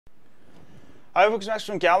Hi folks, Max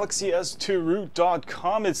from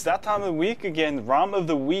GalaxyS2Root.com. It's that time of the week again, ROM of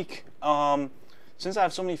the week. Since I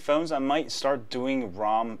have so many phones, I might start doing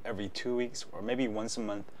ROM every 2 weeks or maybe once a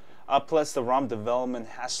month. Plus the ROM development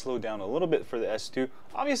has slowed down a little bit for the S2,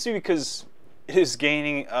 obviously because it is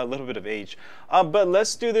gaining a little bit of age. But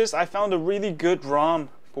let's do this. I found a really good ROM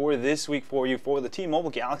for this week for you for the T-Mobile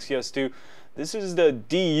Galaxy S2. This is the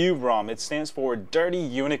DU ROM. It stands for Dirty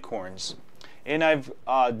Unicorns. And I've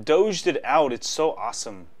doged it out. It's so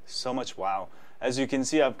awesome, so much wow. As you can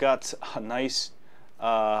see, I've got a nice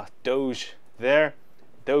doge there,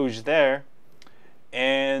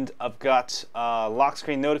 and I've got lock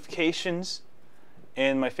screen notifications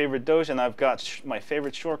and my favorite doge, and I've got my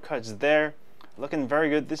favorite shortcuts there. Looking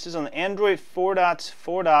very good. This is on Android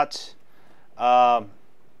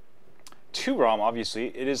 4.4.2 ROM.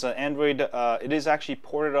 Obviously, it is an Android. It is actually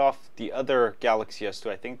ported off the other Galaxy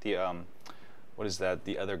S2. I think the what is that?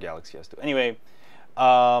 The other Galaxy S2. Anyway,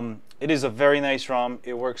 it is a very nice ROM.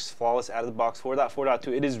 It works flawless out of the box.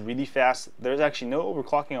 4.4.2. It is really fast. There's actually no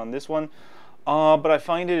overclocking on this one, but I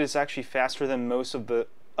find it is actually faster than most of the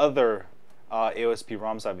other AOSP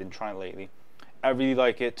ROMs I've been trying lately. I really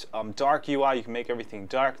like it. Dark UI. You can make everything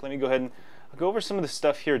dark. Let me go ahead and go over some of the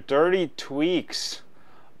stuff here. Dirty tweaks.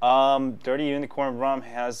 Dirty Unicorn ROM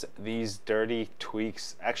has these dirty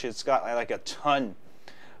tweaks. Actually, it's got like a ton.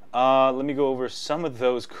 Let me go over some of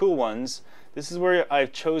those cool ones. This is where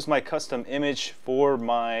I've chose my custom image for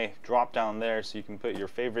my drop down there, so you can put your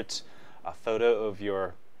favorite photo of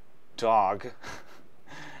your dog.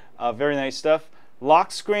 Very nice stuff.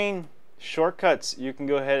 Lock screen shortcuts. You can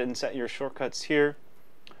go ahead and set your shortcuts here.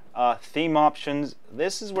 Theme options.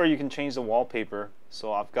 This is where you can change the wallpaper.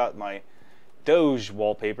 So I've got my Doge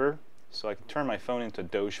wallpaper, so I can turn my phone into a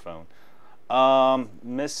Doge phone.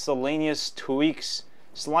 Miscellaneous tweaks.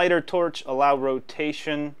 Slider torch, allow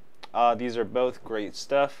rotation. These are both great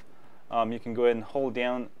stuff. You can go ahead and hold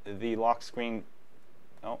down the lock screen.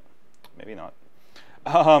 Oh, maybe not.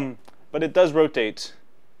 But it does rotate.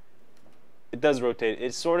 It does rotate.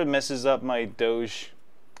 It sort of messes up my Doge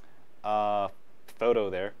photo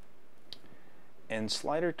there. And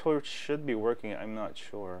slider torch should be working. I'm not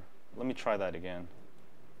sure. Let me try that again.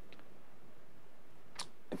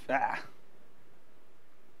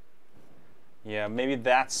 Yeah, maybe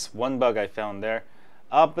that's one bug I found there,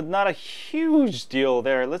 but not a huge deal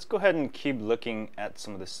there. Let's go ahead and keep looking at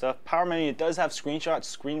some of this stuff. Power menu, it does have screenshots,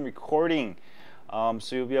 screen recording, so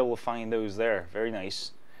you'll be able to find those there. Very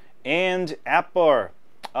nice. And app bar,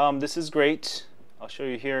 this is great. I'll show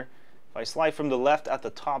you here. If I slide from the left at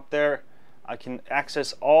the top there, I can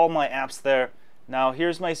access all my apps there. Now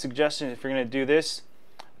here's my suggestion if you're going to do this.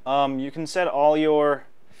 You can set all your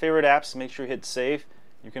favorite apps, make sure you hit save.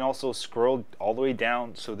 You can also scroll all the way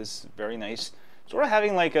down, so this is very nice. Sort of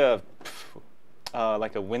having like a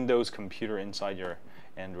Windows computer inside your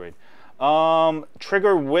Android.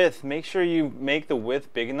 Trigger width. Make sure you make the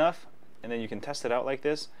width big enough, and then you can test it out like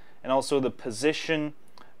this. And also the position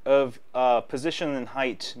of position and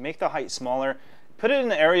height. Make the height smaller. Put it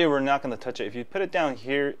in an area where we're not going to touch it. If you put it down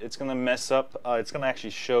here, it's going to mess up. It's going to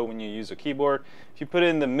actually show when you use a keyboard. If you put it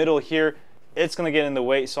in the middle here, it's going to get in the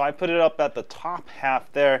way, so I put it up at the top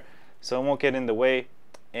half there so it won't get in the way,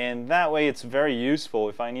 and that way it's very useful.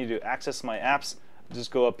 If I need to access my apps,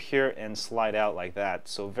 just go up here and slide out like that.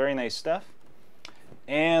 So very nice stuff.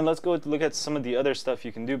 And let's go look at some of the other stuff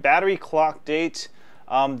you can do. Battery clock date,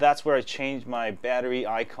 that's where I changed my battery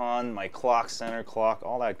icon, my clock, center clock,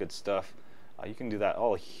 all that good stuff. You can do that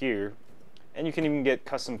all here, and you can even get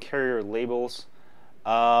custom carrier labels.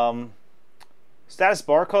 Status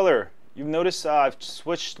bar color. You've noticed I've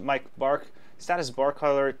switched my status bar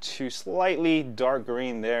color to slightly dark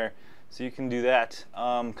green there, so you can do that.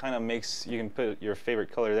 Kind of makes, you can put your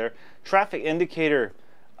favorite color there. Traffic indicator,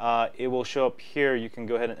 it will show up here. You can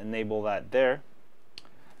go ahead and enable that there.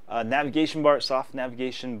 Navigation bar, soft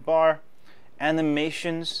navigation bar.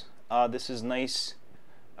 Animations, this is nice.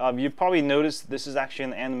 You probably noticed this is actually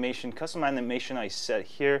an animation, custom animation I set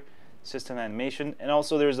here. System animation, and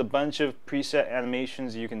also there's a bunch of preset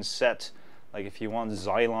animations you can set, like if you want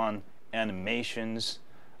Xylon animations,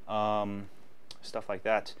 stuff like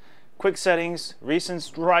that. Quick settings,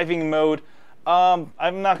 recent driving mode. I'm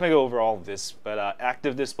not going to go over all of this, but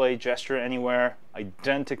active display, gesture anywhere,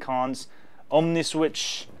 identicons,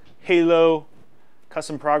 OmniSwitch, halo,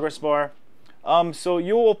 custom progress bar. So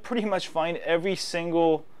you will pretty much find every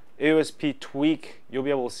single AOSP tweak you'll be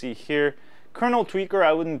able to see here. Kernel tweaker,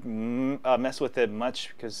 I wouldn't mess with it much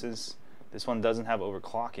because this one doesn't have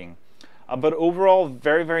overclocking. But overall,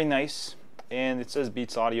 very, very nice. And it says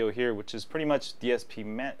Beatsaudio here, which is pretty much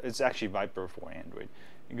DSP. It's actually Viper for Android.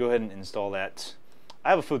 you go ahead and install that. I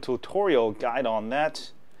have a full tutorial guide on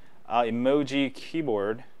that. Emoji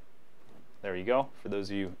keyboard. There you go, for those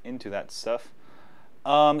of you into that stuff.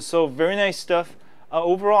 So very nice stuff.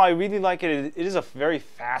 Overall, I really like it. It is a very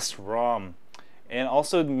fast ROM. And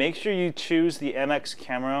also make sure you choose the MX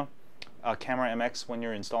camera, Camera MX, when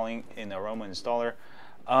you're installing in Aroma installer.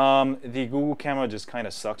 The Google camera just kind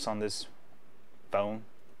of sucks on this phone,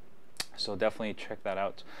 so definitely check that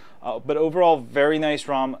out. But overall, very nice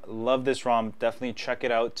ROM. Love this ROM. Definitely check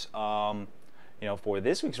it out. You know, for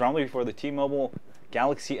this week's ROM, for the T-Mobile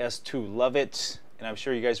Galaxy S2. Love it, and I'm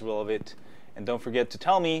sure you guys will love it. And don't forget to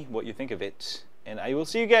tell me what you think of it. And I will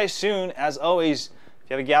see you guys soon. As always, if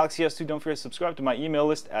you have a Galaxy S2, don't forget to subscribe to my email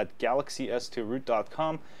list at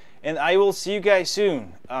galaxys2root.com. And I will see you guys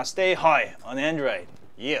soon. Stay high on Android.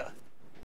 Yeah.